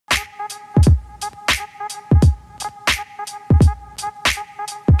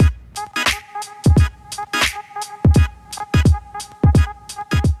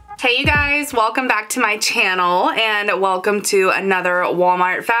guys, welcome back to my channel and welcome to another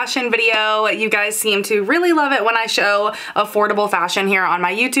Walmart fashion video. You guys seem to really love it when I show affordable fashion here on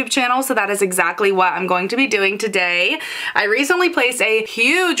my YouTube channel, so that is exactly what I'm going to be doing today. I recently placed a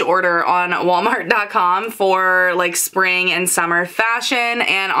huge order on Walmart.com for like spring and summer fashion,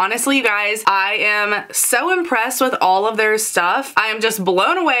 and honestly you guys, I am so impressed with all of their stuff. I am just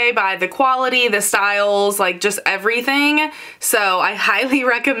blown away by the quality, the styles, like just everything. So I highly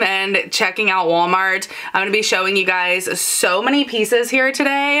recommend checking out Walmart. I'm gonna be showing you guys so many pieces here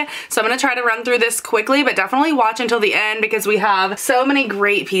today. So I'm gonna try to run through this quickly, but definitely watch until the end because we have so many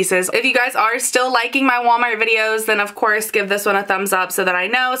great pieces. If you guys are still liking my Walmart videos, then of course give this one a thumbs up so that I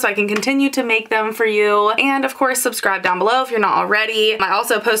know, so I can continue to make them for you. And of course subscribe down below if you're not already. I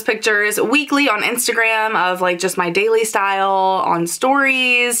also post pictures weekly on Instagram of like just my daily style, on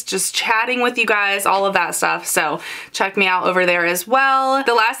stories, just chatting with you guys, all of that stuff. So check me out over there as well.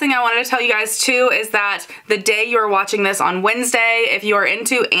 The last thing I wanted to tell you guys too is that the day you are watching this on Wednesday, if you are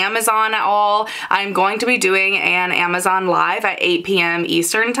into Amazon at all, I'm going to be doing an Amazon live at 8 p.m.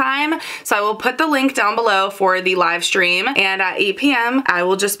 Eastern time. So I will put the link down below for the live stream, and at 8 p.m. I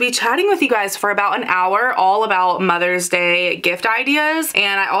will just be chatting with you guys for about an hour all about Mother's Day gift ideas.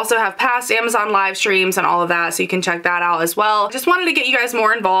 And I also have past Amazon live streams and all of that, so you can check that out as well. Just wanted to get you guys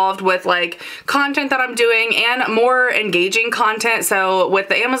more involved with like content that I'm doing and more engaging content. So with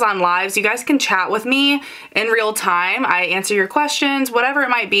the Amazon lives, you guys can chat with me in real time. I answer your questions, whatever it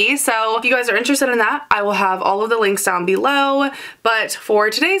might be. So if you guys are interested in that, I will have all of the links down below. But for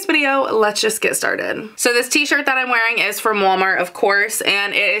today's video, let's just get started. So this t-shirt that I'm wearing is from Walmart, of course,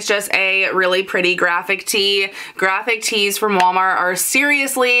 and it is just a really pretty graphic tee. Graphic tees from Walmart are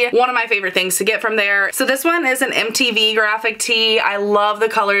seriously one of my favorite things to get from there. So this one is an MTV graphic tee. I love the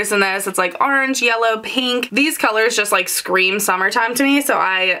colors in this. It's like orange, yellow, pink. These colors just like scream summertime to me, so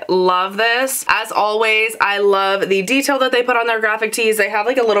I love this. As always, I love the detail that they put on their graphic tees. They have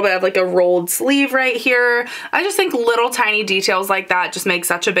like a little bit of like a rolled sleeve right here. I just think little tiny details like that just make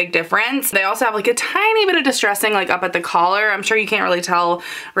such a big difference. They also have like a tiny bit of distressing like up at the collar. I'm sure you can't really tell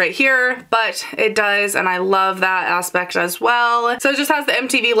right here, but it does, and I love that aspect as well. So it just has the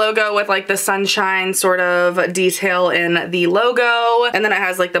MTV logo with like the sunshine sort of detail in the logo, and then it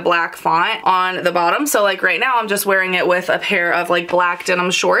has like the black font on the bottom. So like right now I'm just wearing it with a pair of like black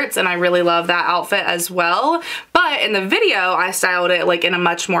denim shorts, and I really love that outfit as well. But in the video, I styled it like in a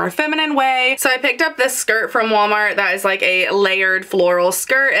much more feminine way. So I picked up this skirt from Walmart that is like a layered floral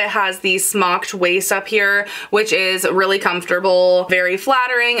skirt. It has the smocked waist up here, which is really comfortable, very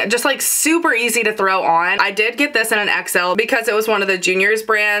flattering, just like super easy to throw on. I did get this in an XL because it was one of the juniors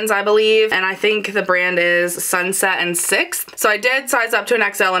brands, I believe, and I think the brand is Sunset and Sixth. So I did size up to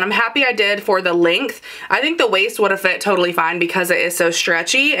an XL, and I'm happy I did for the length. I think the waist would have fit totally fine because it is so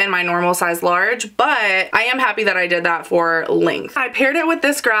stretchy in my normal size large, but I am happy that I did that for length. I paired it with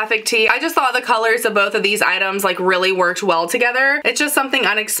this graphic tee. I just thought the colors of both of these items like really worked well together. It's just something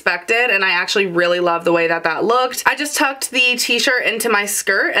unexpected, and I actually really love the way that that looked. I just tucked the t-shirt into my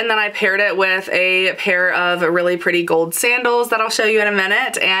skirt, and then I paired it with a pair of really pretty gold sandals that I'll show you in a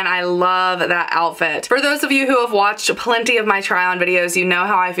minute, and I love that outfit. For those of you who have watched plenty of my try on videos, you know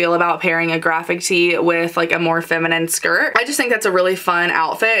how I feel about pairing a graphic tee with like a more feminine skirt. I just think that's a really fun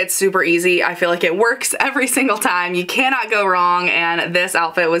outfit. It's super easy. I feel like it works every single time. You cannot go wrong, and this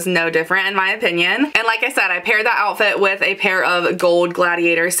outfit was no different in my opinion. And like I said, I paired that outfit with a pair of gold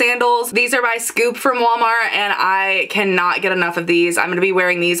gladiator sandals. These are by Scoop from Walmart, and I cannot get enough of these. I'm gonna be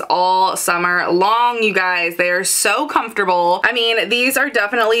wearing these all summer long, you guys. They are so comfortable. I mean, these are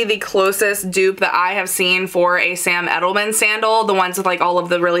definitely the closest dupe that I have seen for a Sam Edelman sandal, the ones with like all of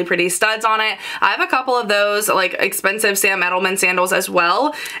the really pretty studs on it. I have a couple of those like expensive Sam Edelman sandals as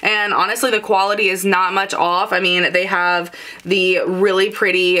well, and honestly the quality is not much off. I mean, they have the really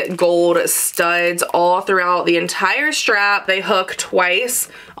pretty gold studs all throughout the entire strap. They hook twice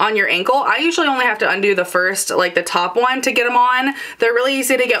on your ankle. I usually only have to undo the first, like the top one, to get them on. They're really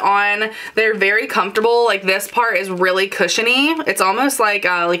easy to get on. They're very comfortable. Like this part is really cushiony. It's almost like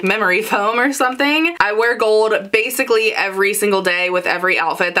memory foam or something. I wear gold basically every single day with every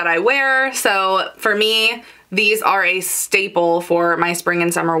outfit that I wear. So for me, these are a staple for my spring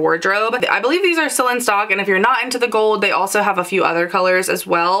and summer wardrobe. I believe these are still in stock, and if you're not into the gold, they also have a few other colors as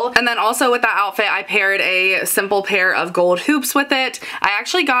well. And then also with that outfit, I paired a simple pair of gold hoops with it. I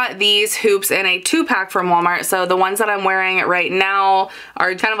actually got these hoops in a 2-pack from Walmart, so the ones that I'm wearing right now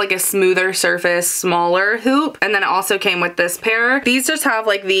are kind of like a smoother surface, smaller hoop. And then it also came with this pair. These just have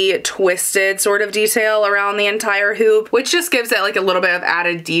like the twisted sort of detail around the entire hoop, which just gives it like a little bit of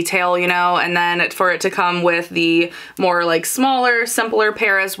added detail, you know, and then for it to come with with the more like smaller, simpler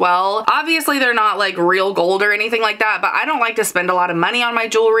pair as well. Obviously they're not like real gold or anything like that, but I don't like to spend a lot of money on my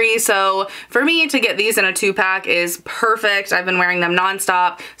jewelry, so for me to get these in a 2-pack is perfect. I've been wearing them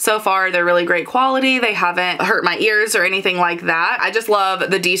nonstop. So far they're really great quality. They haven't hurt my ears or anything like that. I just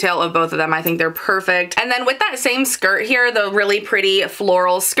love the detail of both of them. I think they're perfect. And then with that same skirt here, the really pretty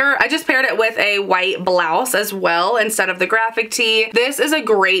floral skirt, I just paired it with a white blouse as well instead of the graphic tee. This is a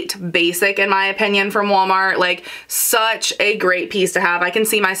great basic in my opinion from Walmart. Like such a great piece to have. I can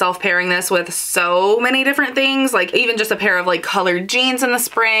see myself pairing this with so many different things, like even just a pair of like colored jeans in the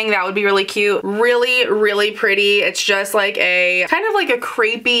spring. That would be really cute. Really, really pretty. It's just like a kind of like a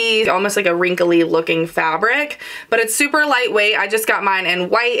crepey, almost like a wrinkly looking fabric, but it's super lightweight. I just got mine in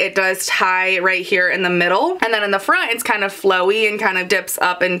white. It does tie right here in the middle, and then in the front it's kind of flowy and kind of dips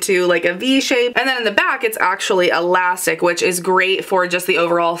up into like a V shape, and then in the back it's actually elastic, which is great for just the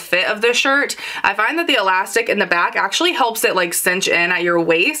overall fit of the shirt. I find that the elastic in the back actually helps it like cinch in at your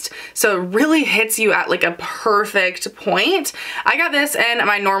waist, so it really hits you at like a perfect point. I got this in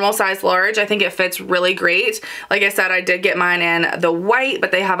my normal size large. I think it fits really great. Like I said, I did get mine in the white,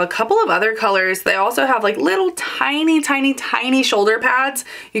 but they have a couple of other colors. They also have like little tiny shoulder pads.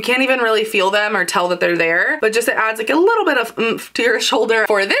 You can't even really feel them or tell that they're there, but just it adds like a little bit of oomph to your shoulder.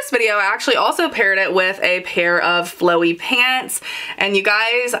 For this video, I actually also paired it with a pair of flowy pants, and you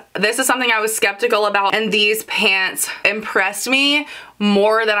guys, this is something I was skeptical about, and these pants impressed me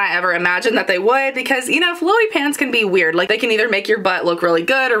more than I ever imagined that they would, because you know, flowy pants can be weird. Like they can either make your butt look really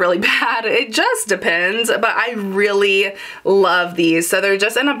good or really bad. It just depends, but I really love these. So they're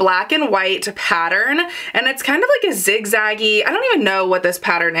just in a black and white pattern, and it's kind of like a zigzaggy, I don't even know what this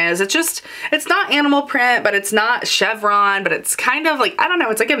pattern is. It's not animal print, but it's not chevron, but it's kind of like, I don't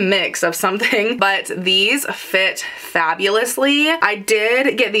know, it's like a mix of something, but these fit fabulously. I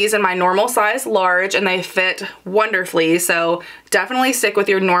did get these in my normal size large, and they fit wonderfully, so definitely stick with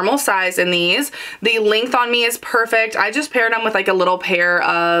your normal size in these. The length on me is perfect. I just paired them with like a little pair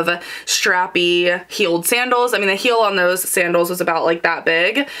of strappy heeled sandals. I mean, the heel on those sandals was about like that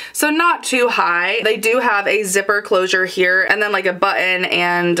big, so not too high. They do have a zipper closure here, and then like a button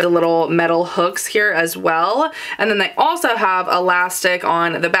and the little metal hooks here as well. And then they also have elastic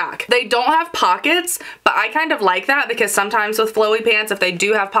on the back. They don't have pockets, but I kind of like that because sometimes with flowy pants, if they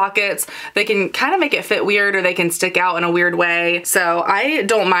do have pockets, they can kind of make it fit weird, or they can stick out in a weird way. So I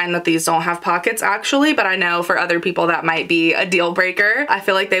don't mind that these don't have pockets actually, but I know for other people that might be a deal breaker. I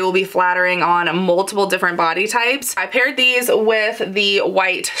feel like they will be flattering on multiple different body types. I paired these with the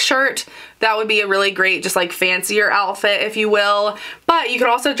white shirt. That would be a really great, just like fancier outfit, if you will. But you could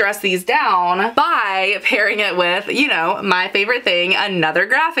also dress these down by pairing it with, you know, my favorite thing, another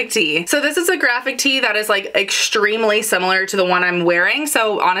graphic tee. So this is a graphic tee that is like extremely similar to the one I'm wearing.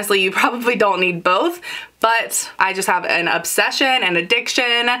 So honestly, you probably don't need both, but I just have an obsession and addiction,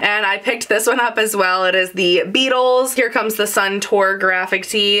 and I picked this one up as well. It is the Beatles Here Comes the Sun Tour graphic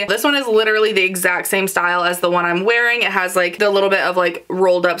tee. This one is literally the exact same style as the one I'm wearing. It has like the little bit of like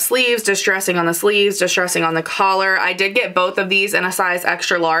rolled up sleeves, distressing on the sleeves, distressing on the collar. I did get both of these in a size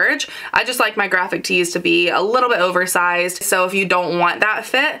extra large. I just like my graphic tees to be a little bit oversized, so if you don't want that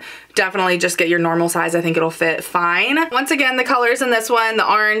fit, definitely just get your normal size. I think it'll fit fine. Once again, the colors in this one,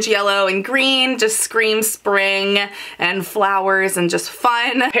 the orange, yellow, and green, just scream spring and flowers and just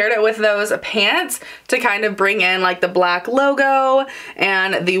fun. Paired it with those pants to kind of bring in like the black logo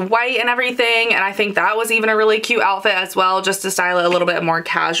and the white and everything, and I think that was even a really cute outfit as well, just to style it a little bit more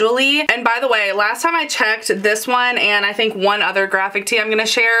casually. And by the way, last time I checked, this one and I think one other graphic tee I'm gonna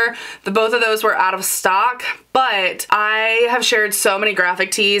share, both of those were out of stock, but I have shared so many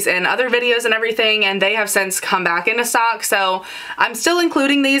graphic tees in other videos and everything, and they have since come back into stock, so I'm still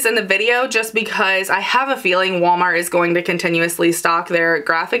including these in the video just because I have a feeling Walmart is going to continuously stock their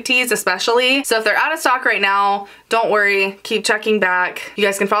graphic tees especially. So if they're out of stock right now, don't worry, keep checking back. You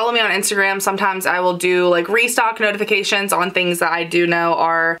guys can follow me on Instagram. Sometimes I will do like restock notifications on things that I do know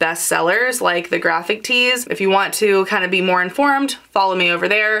are best sellers, like the graphic tees. If you want to kind of be more informed, follow me over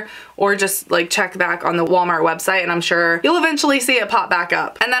there, or just like check back on the Walmart website, and I'm sure you'll eventually see it pop back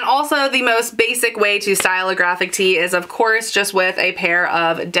up. And then also the most basic way to style a graphic tee is of course just with a pair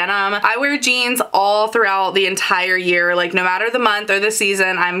of denim. I wear jeans all throughout the entire year, like no matter the month or the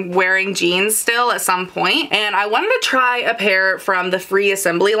season, I'm wearing jeans still at some point, and I wanted to try a pair from the free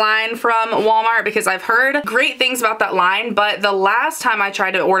assembly line from Walmart because I've heard great things about that line, but the last time I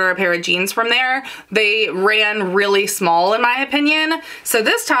tried to order a pair of jeans from there, they ran really small in my opinion, in. So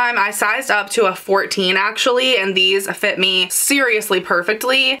this time I sized up to a 14 actually, and these fit me seriously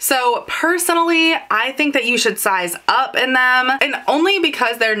perfectly. So personally, I think that you should size up in them, and only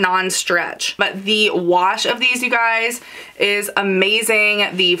because they're non-stretch. But the wash of these, you guys, is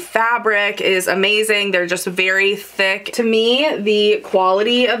amazing. The fabric is amazing. They're just very thick. To me, the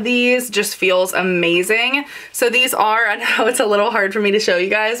quality of these just feels amazing. So these are, I know it's a little hard for me to show you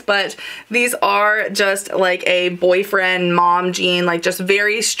guys, but these are just like a boyfriend mom jean, like just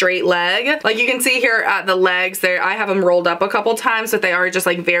very straight leg. Like you can see here at the legs there, I have them rolled up a couple times, but they are just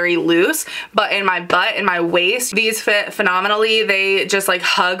like very loose. But in my butt and my waist, these fit phenomenally. They just like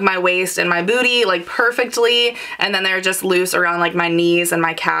hug my waist and my booty like perfectly. And then they're just loose around like my knees and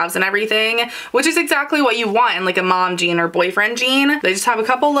my calves and everything, which is exactly what you want in like a mom jean or boyfriend jean. They just have a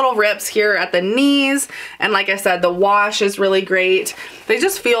couple little rips here at the knees. And like I said, the wash is really great. They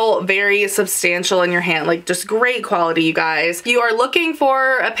just feel very substantial in your hand, like just great quality, you guys. If you are looking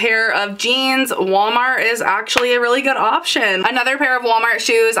for a pair of jeans, Walmart is actually a really good option. Another pair of Walmart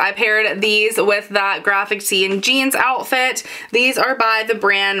shoes, I paired these with that graphic tee and jeans outfit. These are by the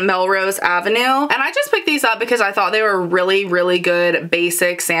brand Melrose Avenue. And I just picked these up because I thought they were really good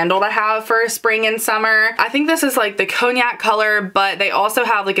basic sandal to have for spring and summer. I think this is like the cognac color, but they also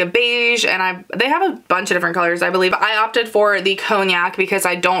have like a beige, and they have a bunch of different colors, I believe. I opted for the cognac because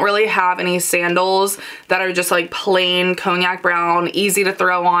I don't really have any sandals that are just like plain cognac brown, easy to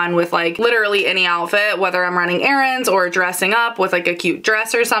throw on with like literally any outfit, whether I'm running errands or dressing up with like a cute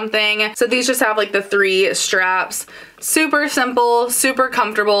dress or something. So these just have like the 3 straps. Super simple, super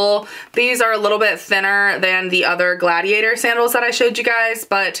comfortable. These are a little bit thinner than the other Gladiator sandals that I showed you guys,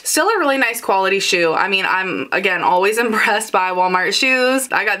 but still a really nice quality shoe. I mean, I'm again always impressed by Walmart shoes.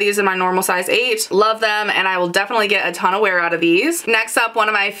 I got these in my normal size 8. Love them, and I will definitely get a ton of wear out of these. Next up, one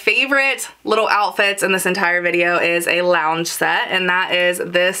of my favorite little outfits in this entire video is a lounge set, and that is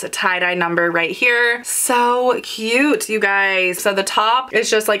this tie-dye number right here. So cute, you guys. So the top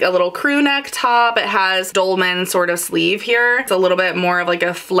is just like a little crew neck top. It has dolman sort of sleeve here. It's a little bit more of like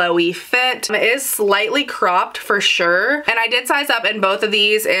a flowy fit. It is slightly cropped for sure. And I did size up in both of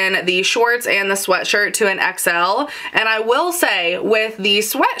these in the shorts and the sweatshirt to an XL. And I will say with the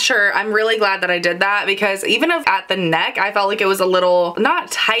sweatshirt, I'm really glad that I did that, because even if at the neck, I felt like it was a little,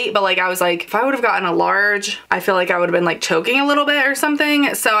 not tight, but like I was like, if I would have gotten a large, I feel like I would have been like choking a little bit or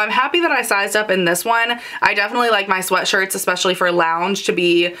something. So I'm happy that I sized up in this one. I definitely like my sweatshirts, especially for lounge, to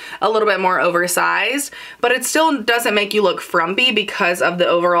be a little bit more oversized, but it still doesn't make you look frumpy because of the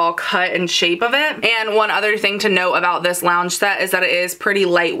overall cut and shape of it. And one other thing to note about this lounge set is that it is pretty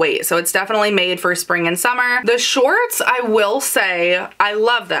lightweight, so it's definitely made for spring and summer. The shorts, I will say, I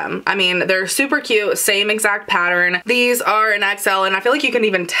love them. I mean, they're super cute, same exact pattern. These are an XL, and I feel like you can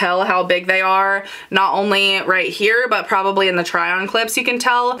even tell how big they are, not only right here, but probably in the try-on clips you can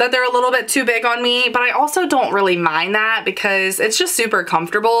tell that they're a little bit too big on me, but I also don't really mind that because it's just super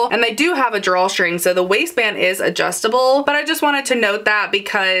comfortable. And they do have a drawstring, so the waistband is adjustable, but I just wanted to note that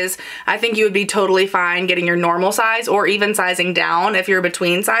because I think you would be totally fine getting your normal size or even sizing down if you're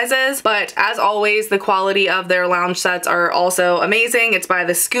between sizes. But as always, the quality of their lounge sets are also amazing. It's by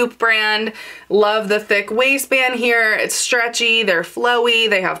the Scoop brand. Love the thick waistband here. It's stretchy, they're flowy,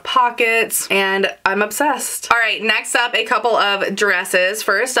 they have pockets, and I'm obsessed. All right, next up, a couple of dresses.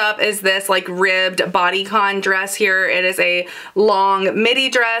 First up is this like ribbed bodycon dress here. It is a long midi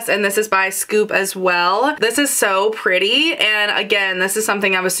dress, and this is by Scoop as well. This is so pretty, and again, this is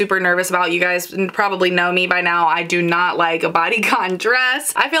something I was super nervous about. You guys probably know me by now. I do not like a bodycon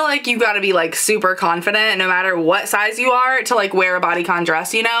dress. I feel like you gotta be like super confident no matter what size you are to like wear a bodycon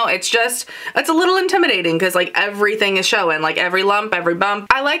dress, you know? It's a little intimidating because like everything is showing, like every lump, every bump.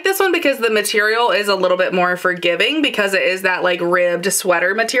 I like this one because the material is a little bit more forgiving because it is that like ribbed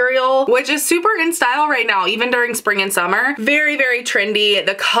sweater material, which is super in style right now, even during spring and summer. Very trendy.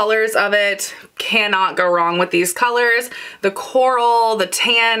 The colors of it, cannot go wrong with these colors. The coral, the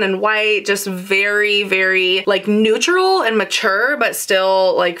tan and white, just very like neutral and mature, but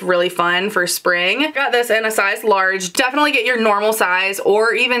still like really fun for spring. Got this in a size large. Definitely get your normal size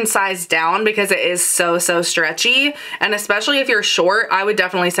or even size down because it is so stretchy. And especially if you're short, I would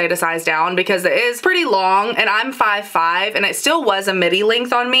definitely say to size down because it is pretty long, and I'm 5'5", and it still was a midi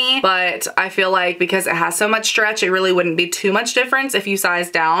length on me, but I feel like because it has so much stretch, it really wouldn't be too much difference if you size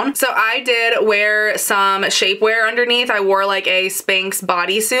down. So I did wear some shape shapewear underneath. I wore like a Spanx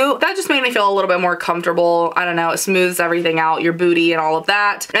bodysuit. That just made me feel a little bit more comfortable. I don't know, it smooths everything out, your booty and all of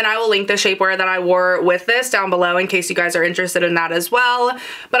that. And I will link the shapewear that I wore with this down below in case you guys are interested in that as well.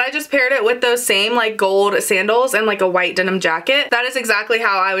 But I just paired it with those same like gold sandals and like a white denim jacket. That is exactly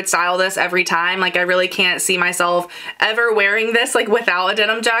how I would style this every time. Like I really can't see myself ever wearing this like without a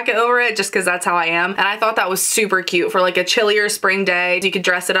denim jacket over it, just because that's how I am. And I thought that was super cute for like a chillier spring day. You could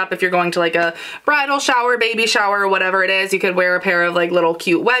dress it up if you're going to like a bridal shower, baby shower, whatever it is. You could wear a pair of like little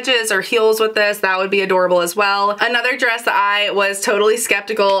cute wedges or heels with this. That would be adorable as well. Another dress that I was totally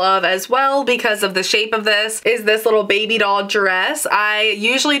skeptical of as well because of the shape of this is this little baby doll dress. I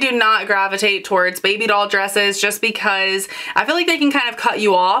usually do not gravitate towards baby doll dresses just because I feel like they can kind of cut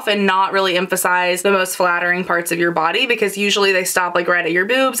you off and not really emphasize the most flattering parts of your body, because usually they stop like right at your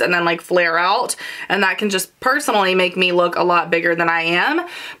boobs and then like flare out, and that can just personally make me look a lot bigger than I am.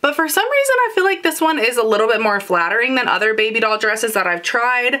 But for some reason I feel like this one is a little bit more flattering than other baby doll dresses that I've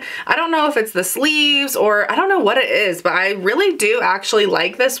tried. I don't know if it's the sleeves or I don't know what it is, but I really do actually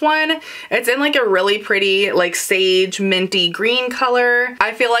like this one. It's in like a really pretty like sage minty green color.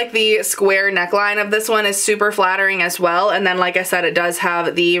 I feel like the square neckline of this one is super flattering as well, and then like I said, it does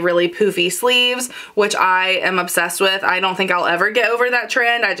have the really poofy sleeves, which I am obsessed with. I don't think I'll ever get over that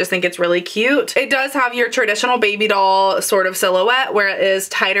trend. I just think it's really cute. It does have your traditional baby doll sort of silhouette where it is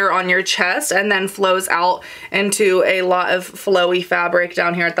tighter on your chest and then flows out into a lot of flowy fabric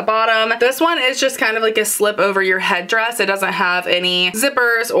down here at the bottom. This one is just kind of like a slip over your headdress. It doesn't have any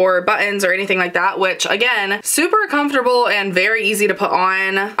zippers or buttons or anything like that, which again, super comfortable and very easy to put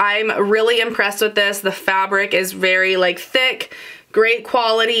on. I'm really impressed with this. The fabric is very like thick, great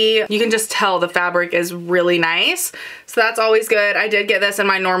quality. You can just tell the fabric is really nice. So that's always good. I did get this in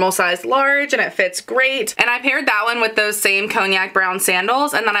my normal size large and it fits great. And I paired that one with those same cognac brown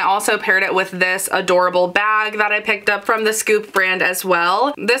sandals. And then I also paired it with this adorable bag that I picked up from the Scoop brand as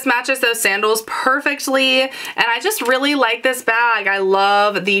well. This matches those sandals perfectly. And I just really like this bag. I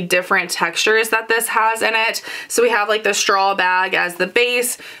love the different textures that this has in it. So we have like the straw bag as the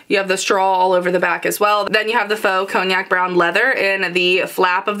base. You have the straw all over the back as well. Then you have the faux cognac brown leather in the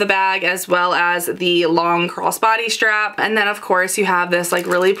flap of the bag, as well as the long crossbody strap. And then of course you have this like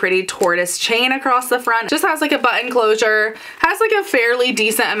really pretty tortoise chain across the front. Just has like a button closure, has like a fairly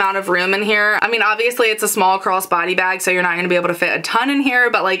decent amount of room in here. I mean, obviously it's a small crossbody bag, so you're not gonna be able to fit a ton in here,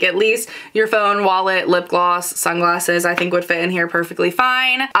 but like at least your phone, wallet, lip gloss, sunglasses, I think would fit in here perfectly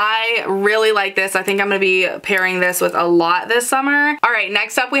fine. I really like this. I think I'm gonna be pairing this with a lot this summer. All right,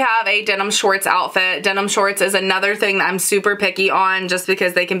 next up we have a denim shorts outfit. Denim shorts is another thing that I'm super picky on just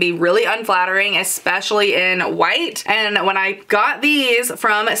because they can be really unflattering, especially in white. And when I got these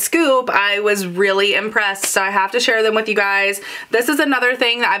from Scoop, I was really impressed. So I have to share them with you guys. This is another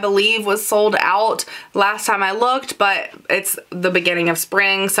thing that I believe was sold out last time I looked, but it's the beginning of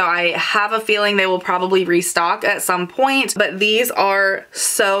spring, so I have a feeling they will probably restock at some point. But these are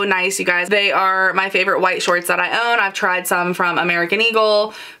so nice, you guys. They are my favorite white shorts that I own. I've tried some from American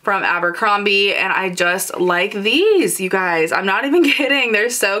Eagle, from Abercrombie, and I just like these, you guys. I'm not even kidding. They're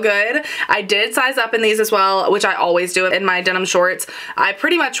so good. I did size up in these as well, which I always do in my denim shorts. I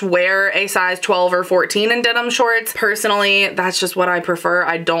pretty much wear a size 12 or 14 in denim shorts. Personally, that's just what I prefer.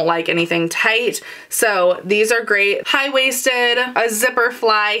 I don't like anything tight. So these are great. High-waisted, a zipper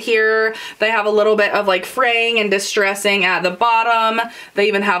fly here. They have a little bit of like fraying and distressing at the bottom. They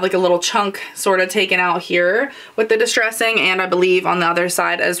even have like a little chunk sort of taken out here with the distressing, and I believe on the other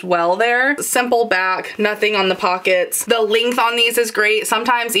side as well there. Simple back, nothing on the pockets. The length on these is great.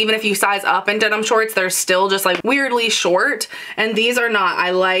 Sometimes even if you size up in denim shorts, they're still just like weirdly short, and these are not.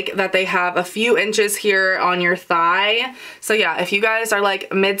 I like that they have a few inches here on your thigh. So yeah, if you guys are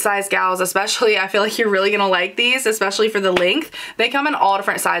like mid-sized gals especially, I feel like you're really gonna like these, especially for the length. They come in all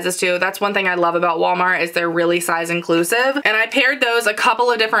different sizes too. That's one thing I love about Walmart, is they're really size inclusive. And I paired those a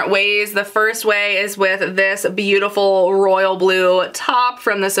couple of different ways. The first way is with this beautiful royal blue top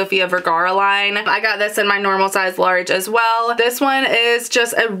from the Sofia Vergara line. I got this in my normal size large as well. This one is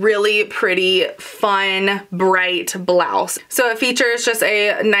just a really pretty, fun, bright blouse. So it features just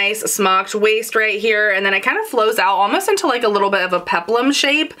a nice smocked waist right here, and then it kind of flows out almost into like a little bit of a peplum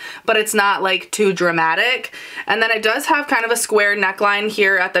shape, but it's not like too dramatic. And then it does have kind of a square neckline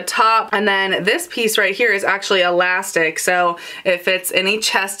here at the top, and then this piece right here is actually elastic, so it fits any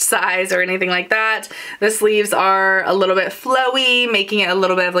chest size or anything like that. The sleeves are a little bit flowy, making it a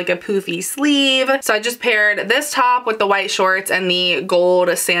little bit of like a poofy sleeve. So I just paired this top with the white shorts shorts and the gold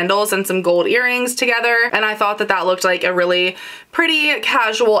sandals and some gold earrings together. And I thought that that looked like a really pretty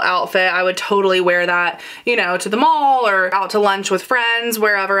casual outfit. I would totally wear that, you know, to the mall or out to lunch with friends,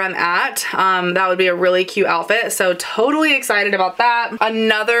 wherever I'm at. That would be a really cute outfit. So totally excited about that.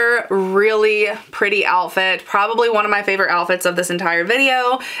 Another really pretty outfit, probably one of my favorite outfits of this entire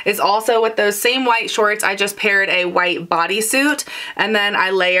video, is also with those same white shorts. I just paired a white bodysuit and then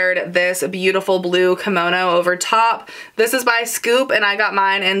I layered this beautiful blue kimono over top. This is by Scoop and I got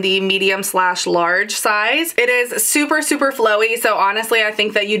mine in the medium/large size. It is super, super flowy. So honestly, I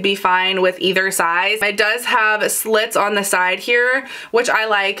think that you'd be fine with either size. It does have slits on the side here, which I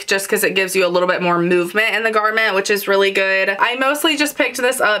like just because it gives you a little bit more movement in the garment, which is really good. I mostly just picked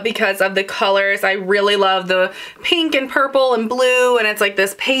this up because of the colors. I really love the pink and purple and blue, and it's like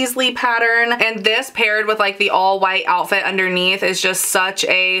this paisley pattern. And this paired with like the all white outfit underneath is just such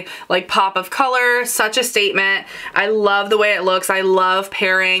a like pop of color, such a statement. I love the way it looks. I love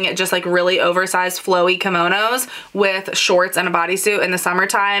pairing just like really oversized flowy kimonos with shorts and a bodysuit in the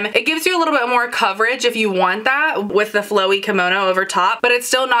summertime. It gives you a little bit more coverage if you want that with the flowy kimono over top, but it's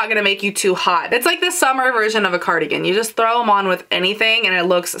still not gonna make you too hot. It's like the summer version of a cardigan. You just throw them on with anything and it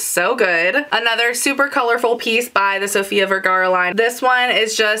looks so good. Another super colorful piece by the Sofia Vergara line. This one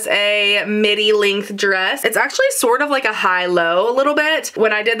is just a midi length dress. It's actually sort of like a high-low a little bit.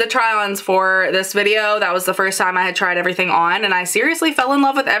 When I did the try-ons for this video, that was the first time I had tried everything on and I seriously fell in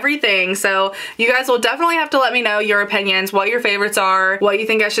love with everything. So you guys will definitely have to let me know your opinions, what your favorites are, what you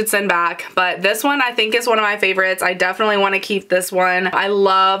think I should send back. But this one I think is one of my favorites. I definitely want to keep this one. I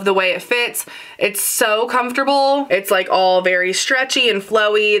love the way it fits. It's so comfortable. It's like all very stretchy and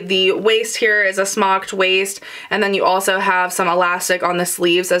flowy. The waist here is a smocked waist, and then you also have some elastic on the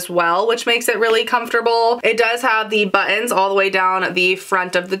sleeves as well, which makes it really comfortable. It does have the buttons all the way down the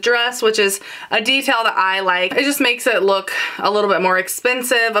front of the dress, which is a detail that I like. It just makes it look a little bit more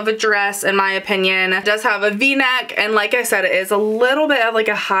expensive of a dress in my opinion. It does have a V-neck, and like I said, it is a little bit of like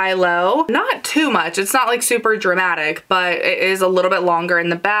a high-low. Not too much. It's not like super dramatic, but it is a little bit longer in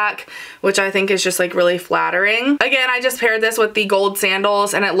the back, which I think is just like really flattering. Again, I just paired this with the gold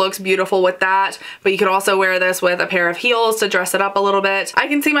sandals and it looks beautiful with that, but you could also wear this with a pair of heels to dress it up a little bit. I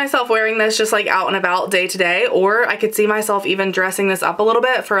can see myself wearing this just like out and about day to day, or I could see myself even dressing this up a little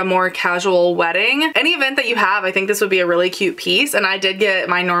bit for a more casual wedding. Any event that you have, I think this would be a really cute piece, and I did get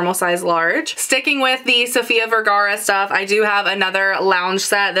my normal size large. Sticking with the Sofia Vergara stuff, I do have another lounge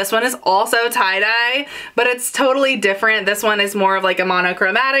set. This one is also tie-dye, but it's totally different. This one is more of like a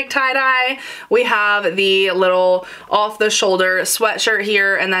monochromatic tie-dye. We have the little off-the-shoulder sweatshirt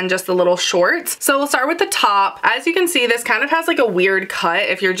here and then just the little shorts. So we'll start with the top. As you can see, this kind of has like a weird cut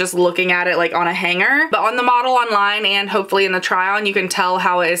if you're just looking at it like on a hanger, but on the model online and hopefully in the try-on, you can tell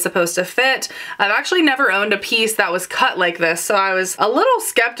how it is supposed to fit. I've actually never owned a piece that was cut like this, so I was a little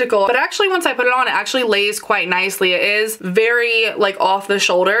skeptical, but actually once I put it on, it actually lays quite nicely. It is very like off the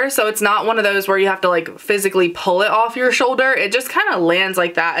shoulder, so it's not one of those where you have to like physically pull it off your shoulder. It just kind of lands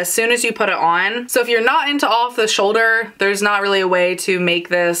like that as soon as you put it on. So if you're not into off the shoulder, there's not really a way to make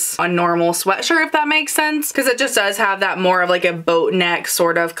this a normal sweatshirt, if that makes sense, because it just does have that more of like a boat neck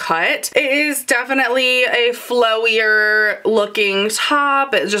sort of cut. It is definitely a flowier looking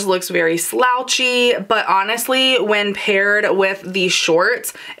top. It just looks very slouchy, but honestly, when paired with the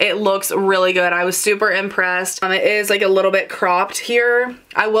shorts, it looks really good. I was super impressed. It is like a little bit cropped here.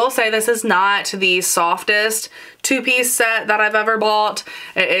 I will say this is not the softest two-piece set that I've ever bought.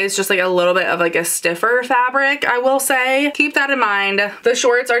 It is just like a little bit of like a stiffer fabric, I will say. Keep that in mind. The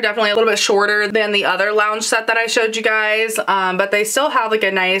shorts are definitely a little bit shorter than the other lounge set that I showed you guys, but they still have like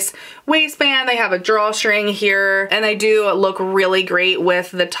a nice waistband. They have a drawstring here, and they do look really great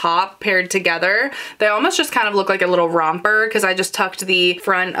with the top paired together. They almost just kind of look like a little romper because I just tucked the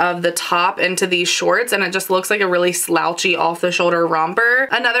front of the top into these shorts, and it just looks like a really slouchy off-the-shoulder romper.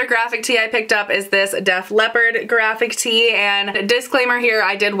 Another graphic tee I picked up is this Def Leppard graphic tee, and disclaimer here,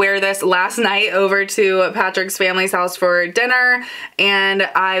 I did wear this last night over to Patrick's family's house for dinner, and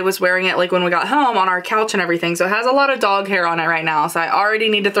I was wearing it like when we got home on our couch and everything, so it has a lot of dog hair on it right now, so I already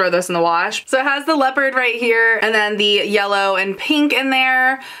need to throw this in the wash. So it has the leopard right here and then the yellow and pink in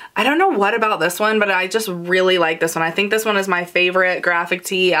there. I don't know what about this one, but I just really like this one. I think this one is my favorite graphic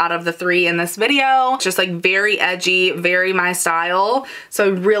tee out of the three in this video. It's just like very edgy, very my style. So I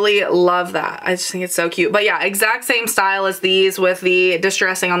really love that. I just think it's so cute. But yeah, exactly exact same style as these with the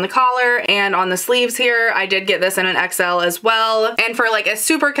distressing on the collar and on the sleeves here. I did get this in an XL as well. And for like a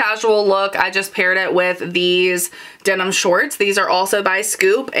super casual look, I just paired it with these denim shorts. These are also by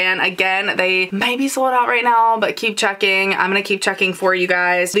Scoop, and again, they may be sold out right now, but keep checking. I'm gonna keep checking for you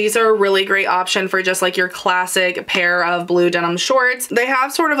guys. These are a really great option for just like your classic pair of blue denim shorts. They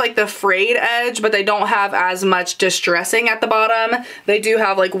have sort of like the frayed edge, but they don't have as much distressing at the bottom. They do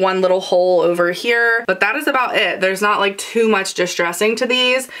have like one little hole over here, but that is about it. There's not like too much distressing to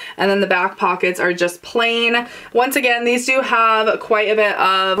these. And then the back pockets are just plain. Once again, these do have quite a bit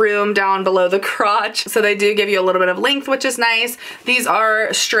of room down below the crotch, so they do give you a little bit of length, which is nice. These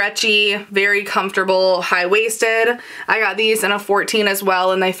are stretchy, very comfortable, high-waisted. I got these in a 14 as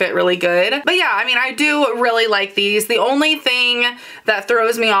well, and they fit really good. But yeah, I mean, I do really like these. The only thing that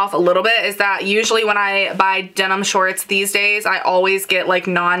throws me off a little bit is that usually when I buy denim shorts these days, I always get like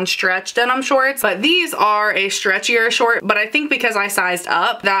non-stretch denim shorts, but these are a stretchier short. But I think because I sized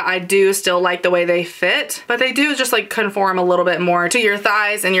up that I do still like the way they fit, but they do just like conform a little bit more to your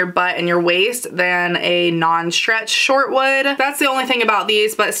thighs and your butt and your waist than a non-stretch short would. That's the only thing about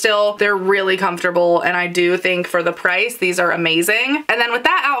these, but still they're really comfortable, and I do think for the price these are amazing. And then with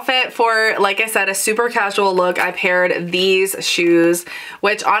that outfit, for like I said, a super casual look, I paired these shoes,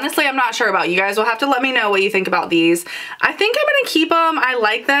 which honestly I'm not sure about. You guys will have to let me know what you think about these. I think I'm gonna keep them. I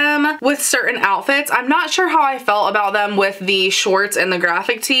like them with certain outfits. I'm not sure how I felt about them with the shorts and the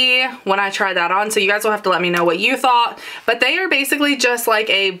graphic tee when I tried that on, so you guys will have to let me know what you thought. But they are basically just like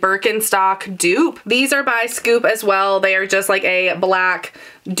a Birkenstock dupe. These are by Scoop as well. They are just like a black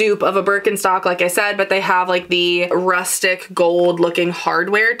dupe of a Birkenstock, like I said, but they have like the rustic gold looking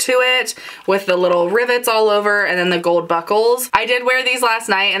hardware to it with the little rivets all over and then the gold buckles. I did wear these last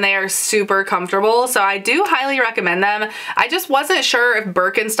night and they are super comfortable, so I do highly recommend them. I just wasn't sure if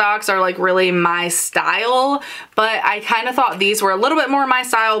Birkenstocks are like really my style, but I kind of thought these were a little bit more my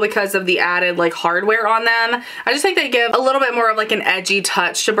style because of the added like hardware on them. I just think they give a little bit more of like an edgy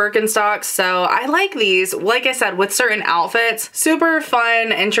touch to Birkenstocks, so I like these, like I said, with certain outfits. Super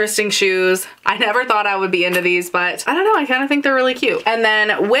fun, interesting shoes. I never thought I would be into these, but I don't know, I kind of think they're really cute. And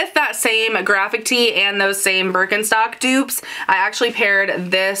then with that same graphic tee and those same Birkenstock dupes, I actually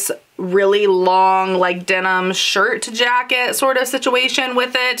paired this really long like denim shirt jacket sort of situation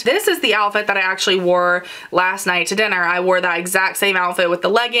with it. This is the outfit that I actually wore last night to dinner. I wore that exact same outfit with the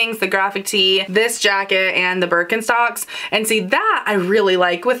leggings, the graphic tee, this jacket, and the Birkenstocks. And see, that I really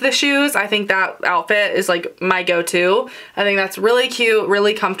like with the shoes. I think that outfit is like my go-to. I think that's really cute,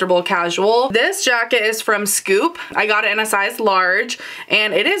 really comfortable, casual. This jacket is from Scoop. I got it in a size large,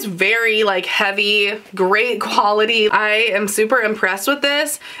 and it is very like heavy, great quality. I am super impressed with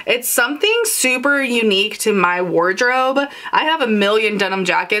this. It's something super unique to my wardrobe. I have a million denim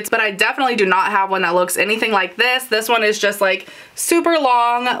jackets, but I definitely do not have one that looks anything like this. This one is just like super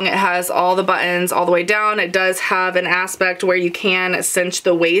long. It has all the buttons all the way down. It does have an aspect where you can cinch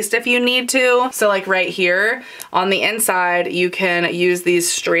the waist if you need to. So like right here on the inside, you can use these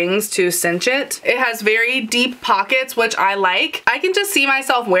strings to cinch it. It has very deep pockets, which I like. I can just see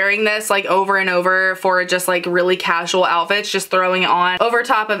myself wearing this like over and over for just like really casual outfits, just throwing it on over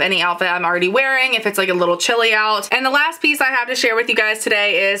top of any outfit I'm already wearing if it's like a little chilly out. And the last piece I have to share with you guys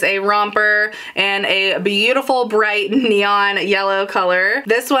today is a romper and a beautiful bright neon yellow color.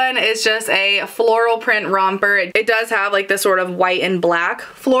 This one is just a floral print romper. It does have like this sort of white and black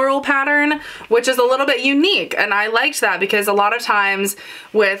floral pattern, which is a little bit unique, and I liked that because a lot of times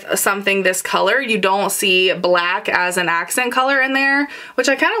with something this color you don't see black as an accent color in there, which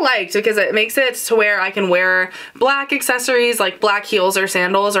I kind of liked because it makes it to where I can wear black accessories like black heels or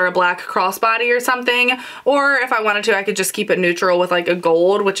sandals or a black crossbody or something, or if I wanted to I could just keep it neutral with like a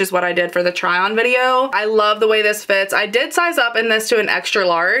gold, which is what I did for the try on video. I love the way this fits. I did size up in this to an extra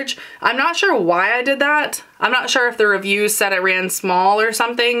large. I'm not sure why I did that. I'm not sure if the reviews said it ran small or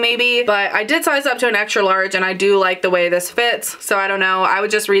something maybe, but I did size up to an extra large and I do like the way this fits. So I don't know, I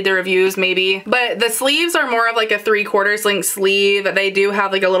would just read the reviews maybe. But the sleeves are more of like a 3/4 length sleeve. They do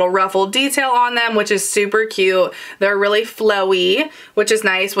have like a little ruffled detail on them, which is super cute. They're really flowy, which is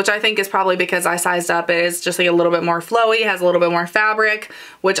nice, which I think is probably because I sized up. It is just like a little bit more flowy, has a little bit more fabric,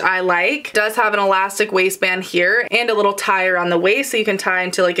 which I like. It does have an elastic waistband here and a little tie around the waist so you can tie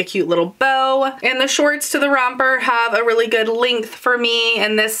into like a cute little bow. And the shorts to the romper have a really good length for me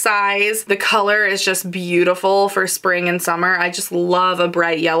in this size. The color is just beautiful for spring and summer. I just love a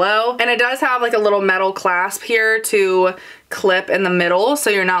bright yellow. And it does have like a little metal clasp here to clip in the middle so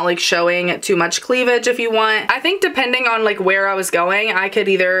you're not like showing too much cleavage if you want. I think depending on like where I was going, I could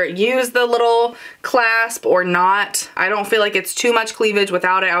either use the little clasp or not. I don't feel like it's too much cleavage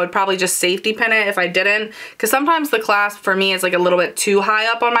without it. I would probably just safety pin it if I didn't, because sometimes the clasp for me is like a little bit too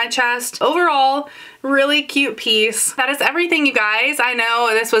high up on my chest. Overall, really cute piece. That is everything, you guys. I know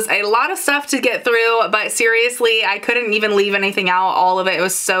this was a lot of stuff to get through, but seriously, I couldn't even leave anything out. All of it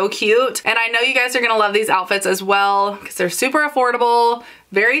was so cute. And I know you guys are gonna love these outfits as well because they're super affordable,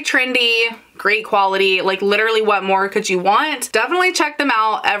 very trendy, great quality. Like literally, what more could you want? Definitely check them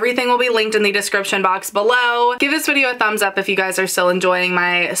out. Everything will be linked in the description box below. Give this video a thumbs up if you guys are still enjoying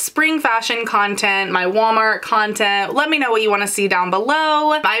my spring fashion content, my Walmart content. Let me know what you want to see down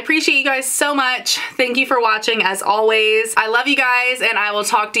below. I appreciate you guys so much. Thank you for watching as always. I love you guys, and I will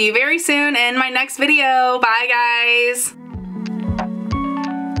talk to you very soon in my next video. Bye, guys.